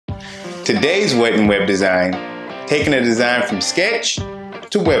Today's What in Web Design, taking a design from Sketch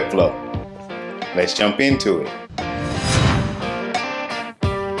to Webflow. Let's jump into it.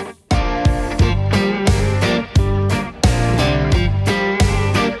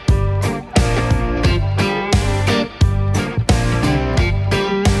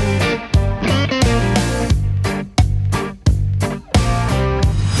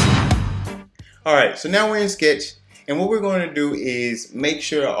 Alright, so now we're in Sketch, and what we're going to do is make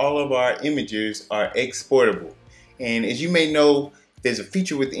sure all of our images are exportable. And as you may know, there's a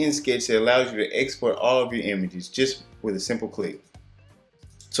feature within Sketch that allows you to export all of your images just with a simple click.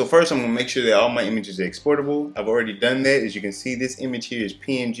 So first I'm going to make sure that all my images are exportable. I've already done that. As you can see, this image here is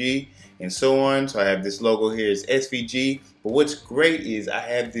PNG and so on. So I have this logo here is SVG. But what's great is I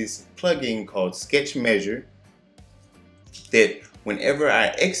have this plugin called Sketch Measure that whenever I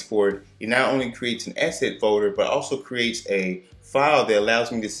export, it not only creates an asset folder, but also creates a file that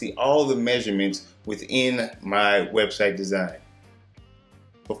allows me to see all the measurements within my website design.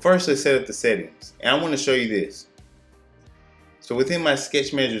 But first, let's set up the settings. And I want to show you this. So within my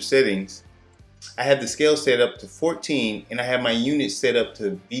Sketch Measure settings, I have the scale set up to 14 and I have my unit set up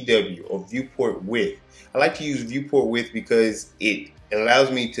to VW or viewport width. I like to use viewport width because it allows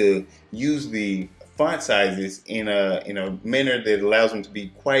me to use the font sizes in a manner that allows them to be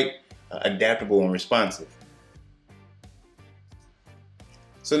quite adaptable and responsive.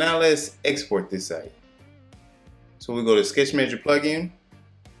 So now let's export this site. So we go to Sketch Measure plugin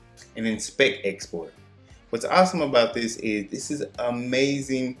and then Spec Export. What's awesome about this is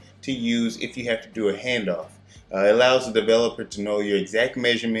amazing to use if you have to do a handoff. It allows the developer to know your exact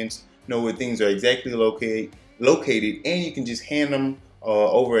measurements, know where things are exactly located, and you can just hand them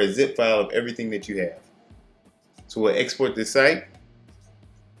over a zip file of everything that you have. So we'll export this site.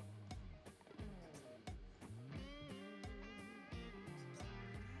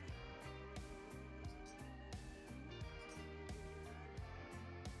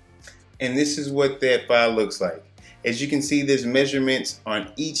 And this is what that file looks like. As you can see, there's measurements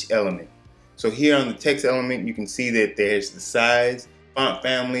on each element. So here on the text element, you can see that there's the size, font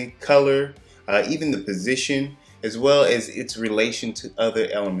family, color, even the position, as well as its relation to other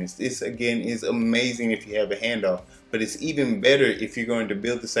elements. This again is amazing if you have a handoff, but it's even better if you're going to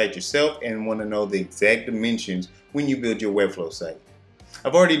build the site yourself and want to know the exact dimensions when you build your Webflow site.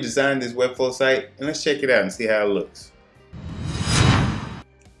 I've already designed this Webflow site, and let's check it out and see how it looks.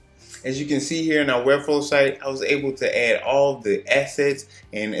 As you can see here in our Webflow site, I was able to add all the assets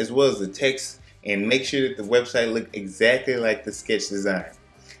and as well as the text and make sure that the website looked exactly like the Sketch design.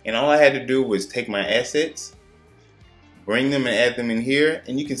 And all I had to do was take my assets, bring them and add them in here,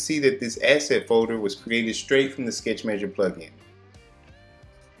 and you can see that this asset folder was created straight from the Sketch Measure plugin.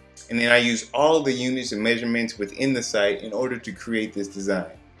 And then I used all of the units and measurements within the site in order to create this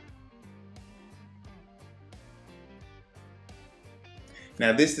design.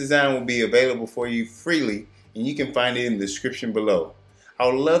 Now this design will be available for you freely, and you can find it in the description below. I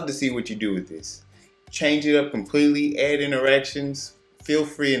would love to see what you do with this. Change it up completely, add interactions, feel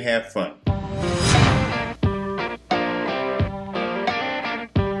free and have fun.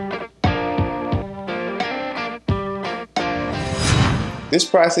 This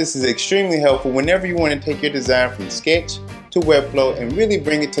process is extremely helpful whenever you want to take your design from Sketch to Webflow and really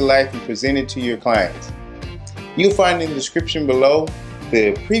bring it to life and present it to your clients. You'll find in the description below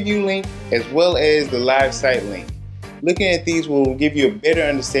the preview link as well as the live site link. Looking at these will give you a better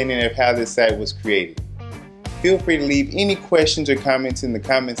understanding of how this site was created. Feel free to leave any questions or comments in the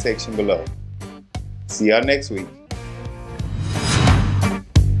comment section below. See y'all next week.